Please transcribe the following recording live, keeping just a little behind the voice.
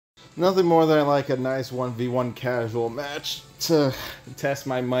Nothing more than I like a nice 1v1 casual match to test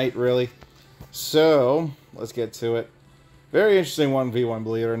my might, really. So, let's get to it. Very interesting 1v1,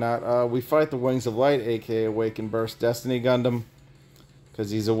 believe it or not. We fight the Wings of Light, aka Awaken Burst Destiny Gundam.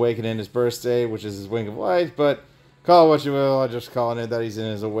 Because he's awakening his birth state, which is his Wing of Light. But, call it what you will, I'm just calling it that he's in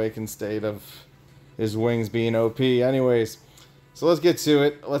his awakened state of his wings being OP. Anyways, so let's get to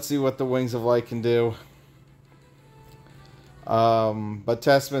it. Let's see what the Wings of Light can do. But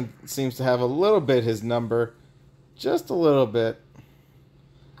Testament seems to have a little bit his number. Just a little bit.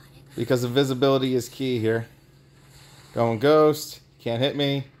 Because invisibility is key here. Going Ghost. Can't hit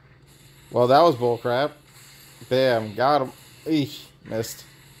me. Well, that was bullcrap. Bam. Got him. Eesh. Missed.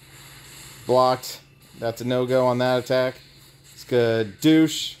 Blocked. That's a no-go on that attack. It's good.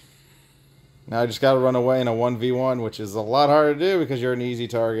 Douche. Now I just got to run away in a 1v1, which is a lot harder to do because you're an easy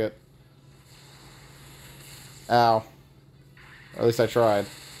target. Ow. Or at least I tried.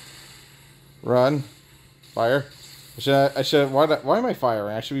 Run. Fire. I should. Why am I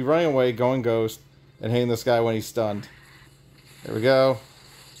firing? I should be running away, going Ghost, and hitting this guy when he's stunned. There we go.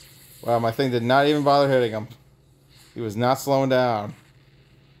 Wow, my thing did not even bother hitting him. He was not slowing down.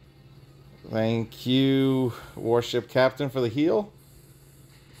 Thank you, Warship Captain, for the heal.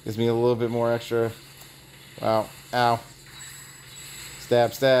 Gives me a little bit more extra. Wow. Ow.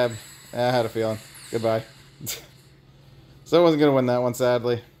 Stab, stab. I had a feeling. Goodbye. So I wasn't going to win that one,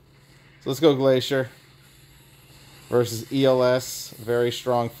 sadly. So let's go Glacier versus ELS. Very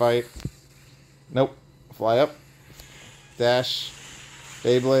strong fight. Nope. Fly up. Dash.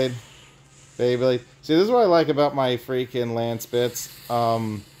 Beyblade. Beyblade. See, this is what I like about my freaking land spits.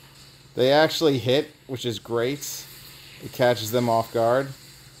 They actually hit, which is great. It catches them off guard.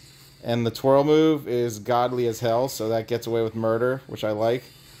 And the twirl move is godly as hell, so that gets away with murder, which I like.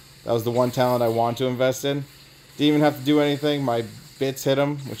 That was the one talent I want to invest in. Didn't even have to do anything. My bits hit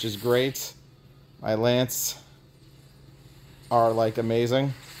him, which is great. My lance are, like,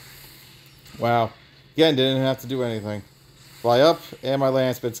 amazing. Wow. Again, didn't have to do anything. Fly up, and my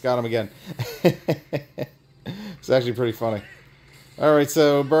lance bits got him again. It's actually pretty funny. Alright,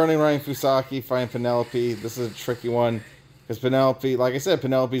 so Burning Rain Fusaki fighting Penelope. This is a tricky one. Because Penelope, like I said,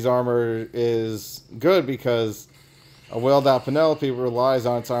 Penelope's armor is good because a whaled out Penelope relies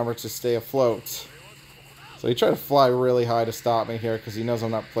on its armor to stay afloat. So he tried to fly really high to stop me here because he knows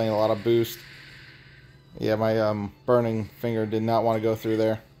I'm not playing a lot of boost. Yeah, my burning finger did not want to go through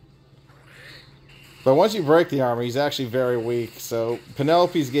there. But once you break the armor, he's actually very weak. So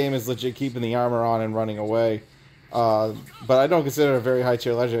Penelope's game is legit keeping the armor on and running away. But I don't consider it a very high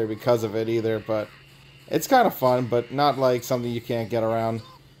tier legendary because of it either. But it's kind of fun, but not like something you can't get around.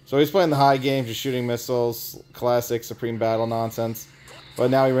 So he's playing the high game, just shooting missiles, classic Supreme Battle nonsense. But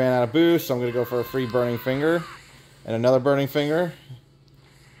now he ran out of boost, so I'm going to go for a free Burning Finger. And another Burning Finger.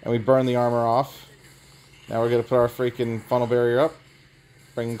 And we burn the armor off. Now we're going to put our freaking funnel barrier up.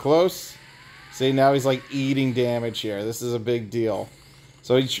 Bring him close. See, now he's like eating damage here. This is a big deal.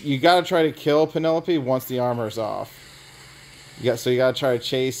 So you got to try to kill Penelope once the armor's off. So you got to try to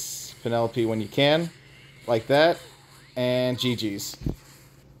chase Penelope when you can. Like that. And GG's.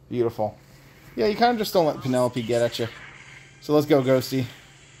 Beautiful. Yeah, you kind of just don't let Penelope get at you. So let's go, Ghosty.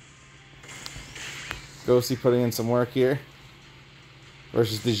 Ghosty putting in some work here.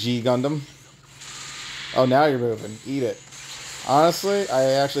 Versus the G Gundam. Oh, now you're moving. Eat it. Honestly, I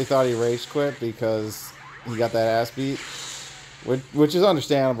actually thought he rage quit because he got that ass beat. Which is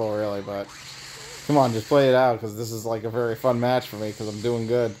understandable, really, but come on, just play it out because this is like a very fun match for me because I'm doing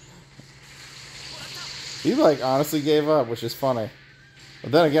good. He, like, honestly gave up, which is funny.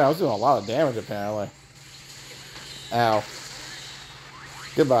 But then again, I was doing a lot of damage, apparently. Ow.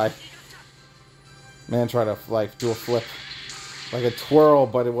 Goodbye. Man tried to, like, do a flip. Like a twirl,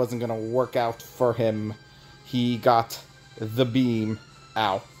 but it wasn't going to work out for him. He got the beam.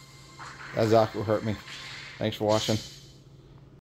 Ow. That Zaku hurt me. Thanks for watching.